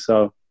instinct.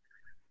 So,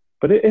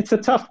 but it's a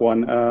tough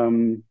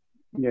one.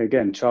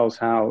 Again, Charles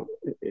Howell,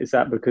 is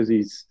that because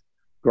he's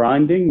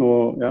grinding,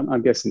 or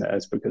I'm guessing that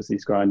is because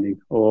he's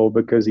grinding, or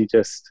because he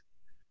just,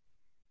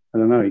 I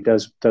don't know, he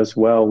does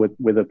well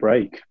with a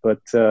break, but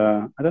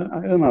I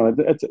don't know.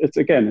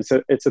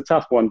 It's a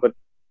tough one, but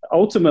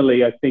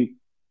ultimately, I think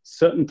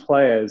certain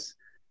players,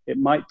 it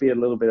might be a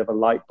little bit of a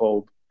light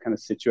bulb kind of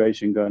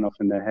situation going off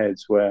in their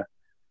heads where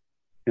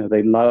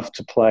they love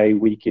to play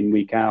week in,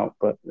 week out,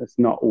 but it's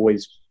not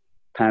always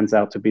pans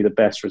out to be the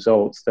best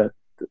results. That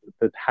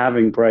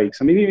having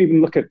breaks. I mean, you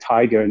even look at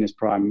Tiger in his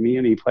prime. He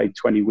only played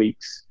 20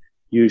 weeks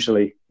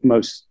usually.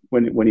 Most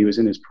when he was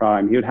in his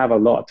prime, he would have a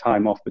lot of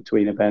time off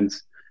between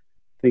events.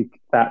 I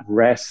think that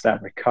rest,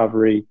 that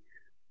recovery,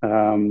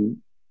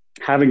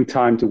 having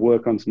time to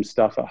work on some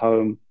stuff at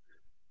home,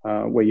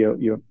 where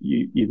you're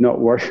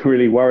not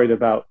really worried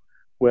about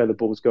where the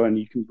ball's going.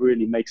 You can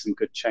really make some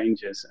good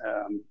changes.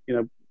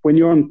 When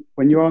you're on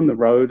the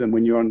road and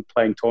when you're on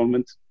playing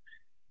tournaments,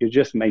 you're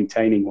just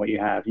maintaining what you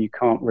have. You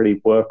can't really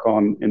work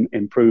on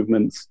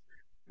improvements.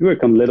 You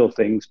work on little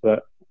things,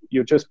 but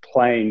you're just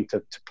playing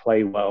to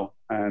play well.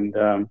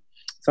 And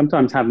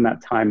sometimes having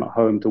that time at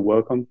home to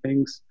work on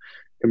things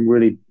can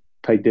really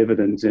pay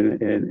dividends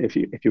if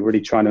you're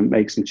really trying to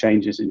make some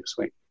changes in your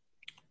swing.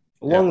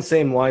 Along the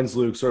same lines,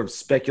 Luke, sort of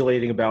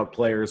speculating about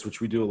players,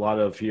 which we do a lot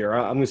of here.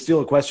 I'm going to steal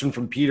a question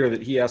from Peter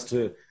that he asked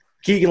to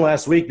Keegan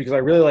last week because I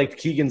really liked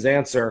Keegan's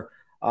answer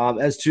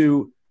as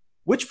to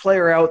which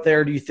player out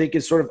there do you think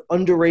is sort of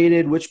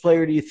underrated? Which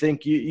player do you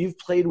think you've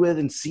played with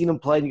and seen him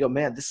play and you go,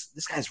 man, this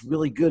guy's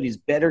really good. He's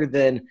better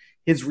than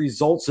his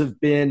results have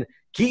been.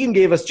 Keegan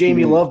gave us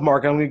Jamie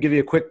Lovemark. I'm going to give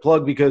you a quick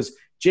plug because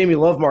Jamie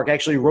Lovemark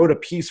actually wrote a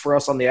piece for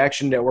us on the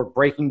Action Network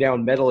breaking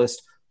down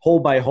Medalist hole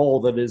by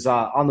hole that is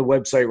on the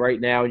website right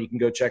now, and you can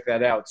go check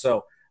that out.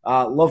 So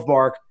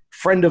Lovemark,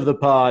 friend of the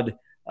pod,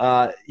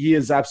 he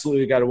is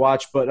absolutely a guy to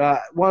watch. But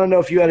I want to know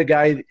if you had a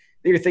guy that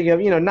you're thinking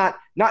of,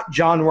 not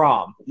John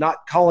Rahm, not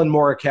Colin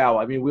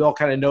Morikawa. I mean, we all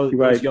kind of know that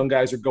those young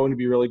guys are going to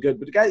be really good.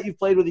 But the guy that you've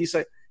played with, you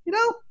say,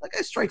 that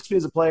guy strikes me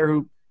as a player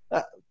who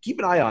keep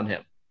an eye on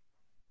him.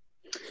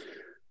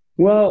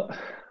 Well,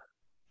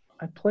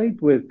 I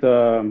played with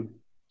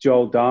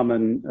Joel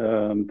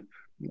Darman,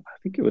 I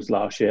think it was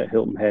last year at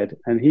Hilton Head,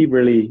 and he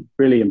really,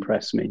 really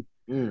impressed me.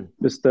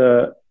 Just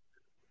the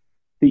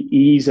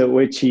ease at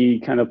which he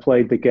kind of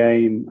played the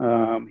game.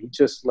 He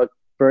just looked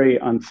very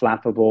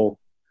unflappable.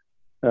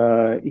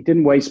 He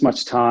didn't waste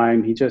much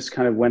time. He just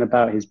kind of went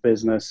about his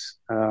business.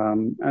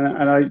 And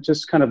I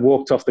just kind of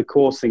walked off the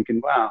course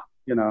thinking, wow,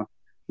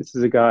 this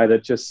is a guy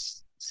that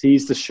just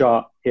sees the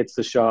shot, hits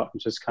the shot,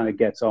 and just kind of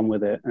gets on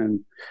with it.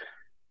 And,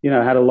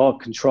 had a lot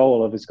of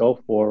control of his golf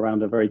ball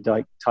around a very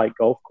tight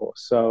golf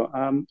course. So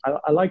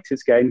I liked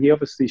his game. He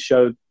obviously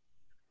showed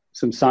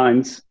some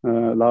signs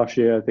last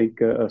year, I think,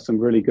 some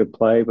really good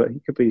play, but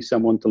he could be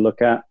someone to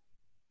look at.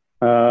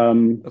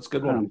 That's a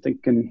good one. I'm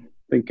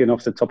thinking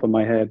off the top of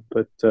my head,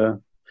 but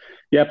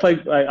Yeah, I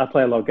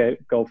play a lot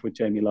of golf with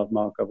Jamie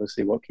Lovemark.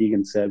 Obviously, what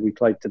Keegan said. We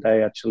played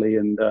today actually,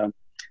 and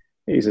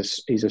he's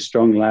a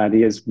strong lad.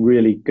 He has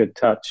really good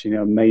touch.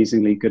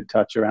 Amazingly good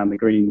touch around the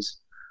greens,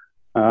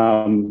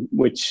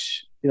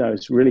 which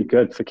is really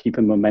good for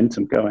keeping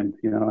momentum going.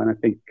 And I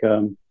think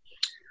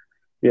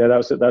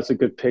that's a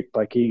good pick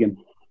by Keegan.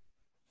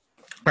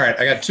 All right,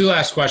 I got two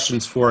last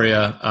questions for you.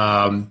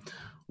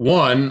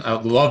 One, I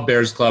love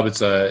Bears Club.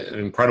 It's an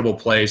incredible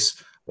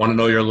place. Want to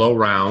know your low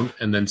round.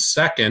 And then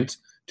second,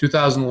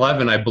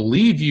 2011, I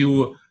believe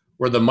you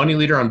were the money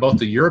leader on both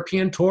the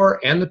European Tour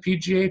and the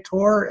PGA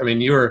Tour. I mean,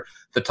 you were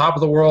the top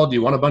of the world.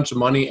 You won a bunch of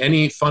money.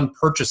 Any fun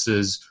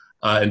purchases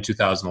in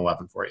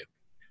 2011 for you?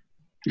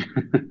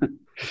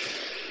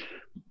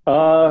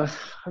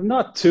 I'm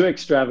not too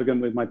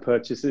extravagant with my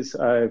purchases.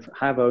 I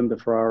have owned a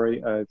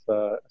Ferrari. I've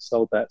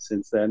sold that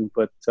since then.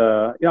 But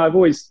I've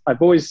always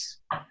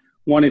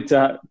wanted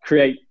to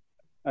create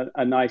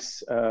a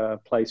nice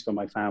place for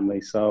my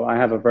family. So I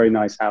have a very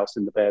nice house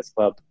in the Bears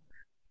Club,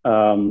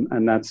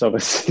 and that's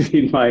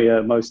obviously been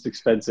my most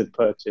expensive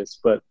purchase.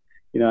 But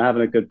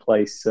having a good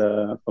place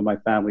for my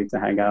family to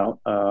hang out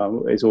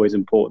is always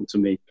important to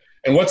me.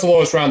 And what's the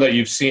lowest round that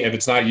you've seen? If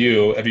it's not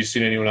you, have you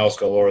seen anyone else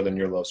go lower than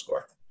your low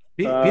score?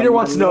 Peter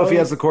wants to know if he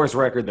has the course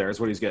record there, is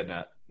what he's getting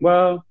at.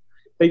 Well,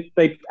 they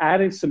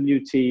added some new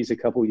tees a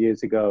couple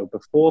years ago.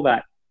 Before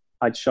that,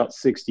 I'd shot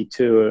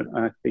 62, and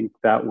I think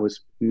that was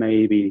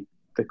maybe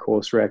the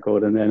course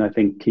record. And then I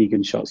think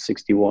Keegan shot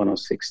 61 or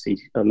 60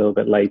 a little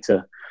bit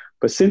later.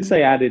 But since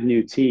they added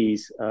new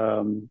tees,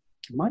 it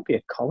might be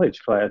a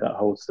college player that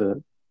holds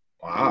the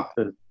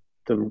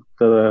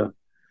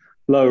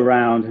low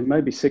round. It may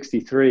be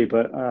 63,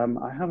 but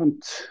I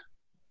haven't –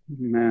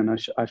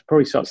 I've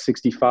probably shot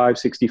 65,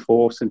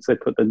 64 since they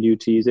put the new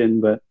tees in,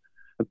 but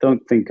I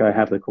don't think I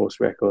have the course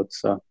record,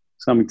 so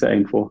something to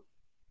aim for.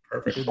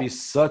 Perfect. It would be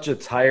such a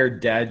tired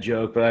dad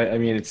joke, but I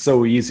mean, it's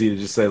so easy to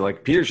just say,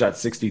 like, Peter shot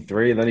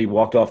 63, and then he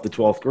walked off the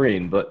 12th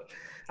green, but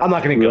I'm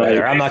not going to go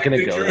there. I'm not going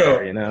to go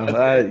there,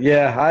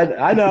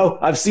 I know.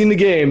 I've seen the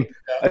game.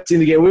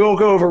 We won't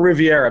go over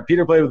Riviera.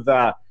 Peter played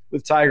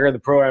with Tiger in the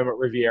Pro-Am at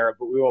Riviera,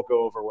 but we won't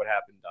go over what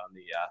happened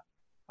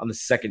on the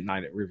second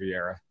night at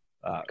Riviera.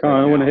 I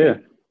want to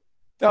hear.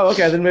 Oh,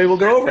 okay. Then maybe we'll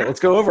go over it. Let's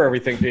go over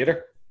everything,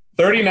 Peter.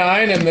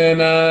 39 and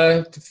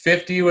then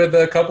 50 with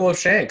a couple of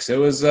shanks. It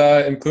was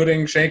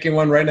including shanking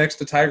one right next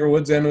to Tiger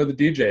Woods and with a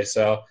DJ.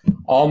 So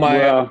all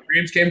my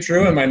dreams came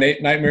true and my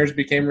nightmares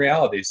became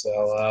reality.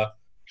 So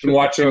been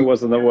watching. It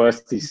wasn't the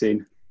worst he's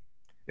seen.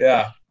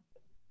 Yeah.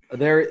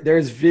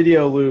 There's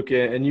video, Luke,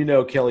 and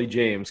Kelly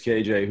James,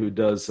 KJ, who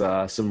does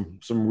some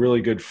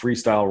really good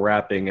freestyle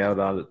rapping out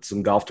on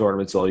some golf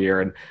tournaments all year.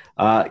 And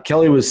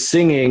Kelly was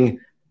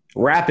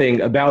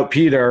rapping about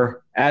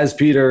Peter as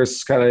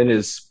Peter's kind of in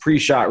his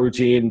pre-shot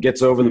routine,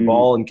 gets over the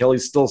ball, and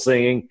Kelly's still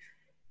singing.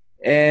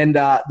 And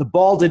the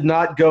ball did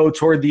not go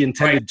toward the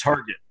intended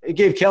target. It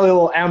gave Kelly a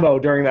little ammo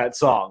during that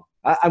song.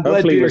 I'm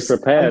glad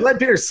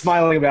Peter's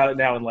smiling about it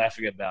now and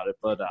laughing about it.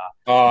 But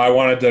I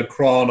wanted to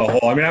crawl in a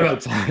hole. I mean, I'm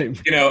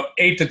a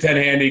 8 to 10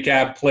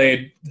 handicap,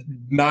 played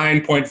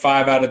 9.5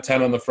 out of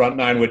 10 on the front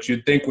nine, which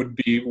you'd think would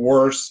be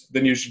worse.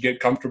 Then you should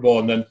get comfortable,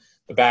 and then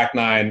the back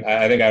nine.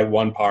 I think I had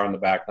one par on the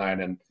back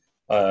nine and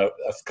a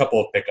couple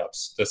of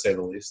pickups, to say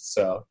the least.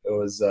 So it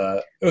was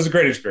a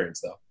great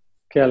experience, though.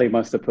 Kelly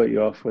must have put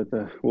you off with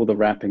all the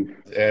rapping.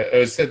 It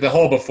was the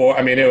hole before.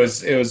 I mean, it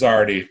was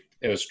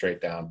straight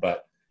down,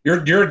 but.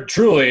 You're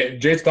truly,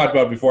 Jade's talked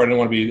about before, I didn't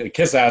want to be a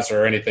kiss ass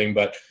or anything,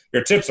 but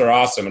your tips are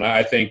awesome. And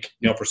I think,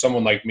 for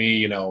someone like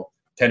me,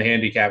 10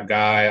 handicap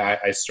guy,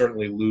 I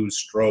certainly lose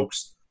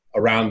strokes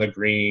around the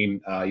green,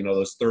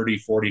 those 30,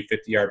 40,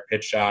 50-yard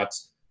pitch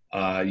shots.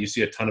 You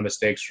see a ton of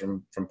mistakes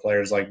from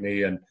players like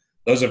me, and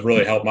those have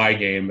really helped my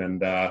game, and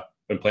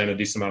been playing a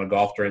decent amount of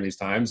golf during these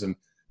times. And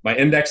my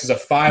index is a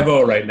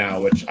 5.0 right now,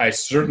 which I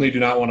certainly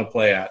do not want to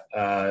play at.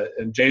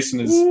 And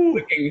Jason is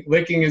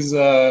licking his.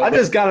 I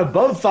just got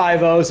above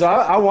 5.0, so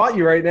I want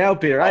you right now,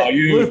 Peter.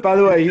 You by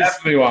the way,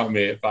 definitely want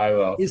me at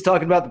 5.0. He's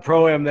talking about the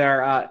Pro-Am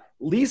there.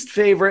 Least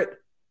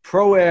favorite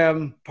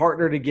Pro-Am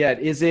partner to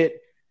get. Is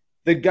it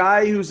the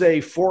guy who's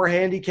a 4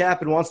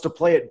 handicap and wants to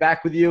play it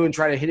back with you and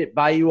try to hit it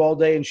by you all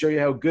day and show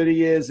you how good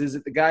he is? Is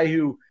it the guy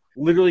who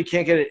literally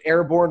can't get it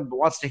airborne but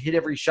wants to hit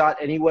every shot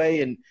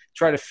anyway and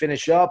try to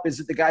finish up? Is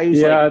it the guy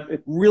who's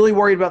really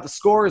worried about the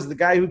score? Is it the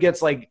guy who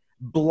gets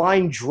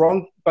blind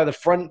drunk by the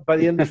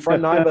end of the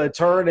front nine by the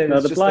turn? And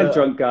the blind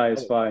drunk guy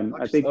is fine.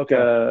 I think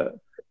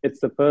it's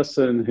the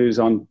person who's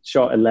on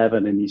shot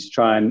 11 and he's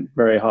trying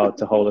very hard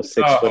to hold a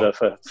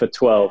 6-footer for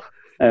 12.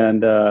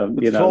 And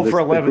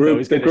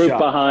the group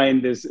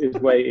behind is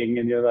waiting,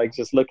 and you're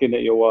just looking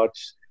at your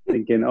watch,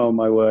 thinking, "Oh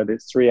my word,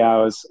 it's 3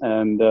 hours,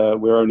 and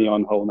we're only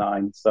on hole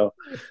 9." So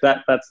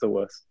that's the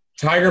worst.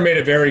 Tiger made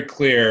it very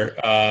clear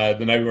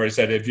the night before. He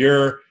said, "If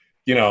you're,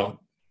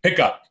 pick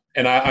up."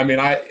 And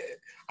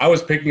I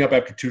was picking up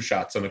after 2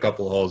 shots on a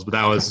couple of holes, but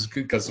that was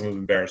because of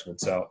embarrassment.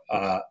 So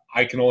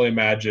I can only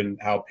imagine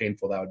how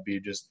painful that would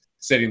be, just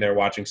sitting there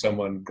watching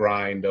someone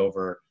grind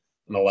over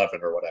an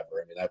 11 or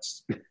whatever. I mean,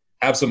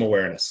 have some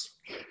awareness.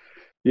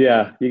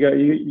 Yeah,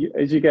 you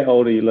as you get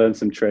older, you learn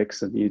some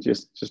tricks, and you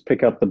just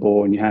pick up the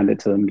ball and you hand it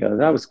to them and go,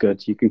 that was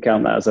good. You can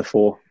count that as a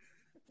 4.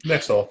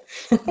 Next hole.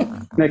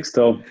 Next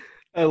hole.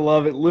 I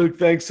love it. Luke,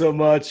 thanks so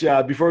much.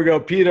 Before we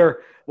go,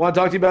 Peter, I want to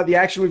talk to you about the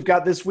action we've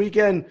got this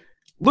weekend.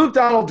 Luke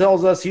Donald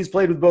tells us he's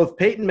played with both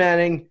Peyton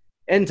Manning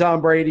and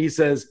Tom Brady. He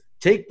says,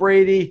 take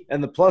Brady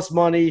and the plus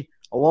money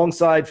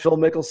alongside Phil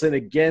Mickelson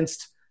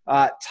against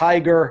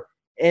Tiger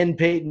and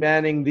Peyton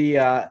Manning,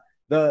 the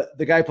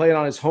guy playing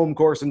on his home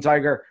course in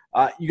Tiger.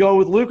 You going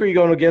with Luke or are you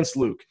going against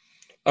Luke?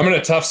 I'm in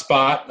a tough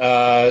spot.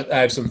 I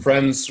have some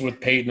friends with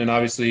Peyton, and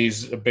obviously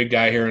he's a big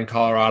guy here in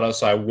Colorado,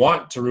 so I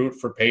want to root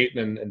for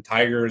Peyton, and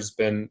Tiger has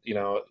been,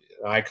 an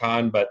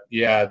icon. But,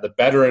 yeah, the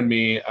better in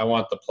me, I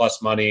want the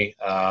plus money.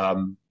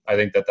 I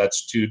think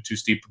that's too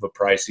steep of a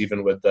price,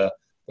 even with the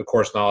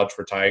course knowledge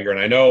for Tiger. And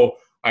I know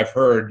I've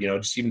heard,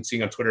 just even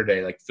seeing on Twitter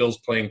today, like Phil's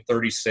playing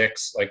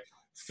 36. Like,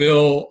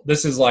 Phil,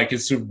 this is like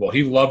his Super Bowl.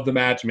 He loved the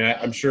match. I mean,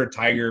 I'm sure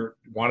Tiger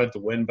wanted to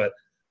win, but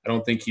I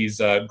don't think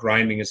he's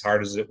grinding as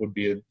hard as it would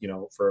be,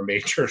 for a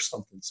major or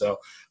something. So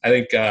I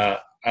think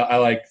I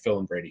like Phil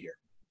and Brady here.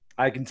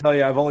 I can tell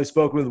you I've only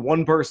spoken with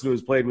one person who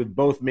has played with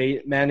both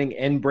Manning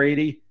and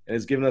Brady and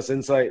has given us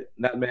insight.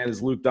 And that man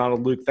is Luke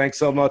Donald. Luke, thanks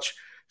so much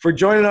for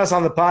joining us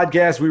on the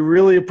podcast. We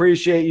really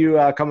appreciate you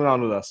coming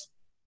on with us.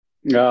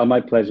 My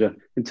pleasure.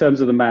 In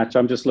terms of the match,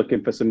 I'm just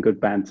looking for some good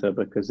banter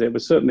because it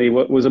was certainly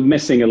was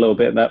missing a little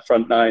bit in that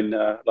front nine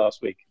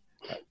last week.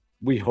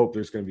 We hope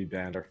there's going to be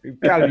banter. It's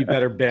got to be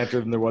better banter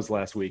than there was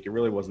last week. It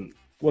really wasn't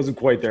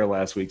quite there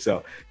last week.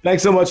 So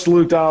thanks so much to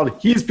Luke Donald.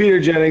 He's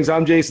Peter Jennings.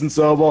 I'm Jason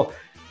Sobel.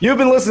 You've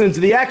been listening to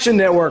the Action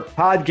Network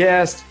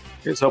podcast.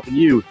 Here's hoping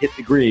you hit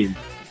the green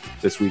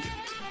this weekend.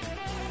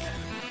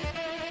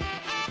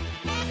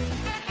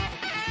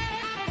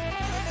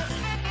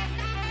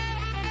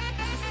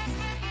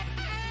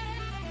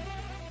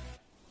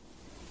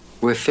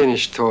 We're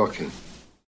finished talking.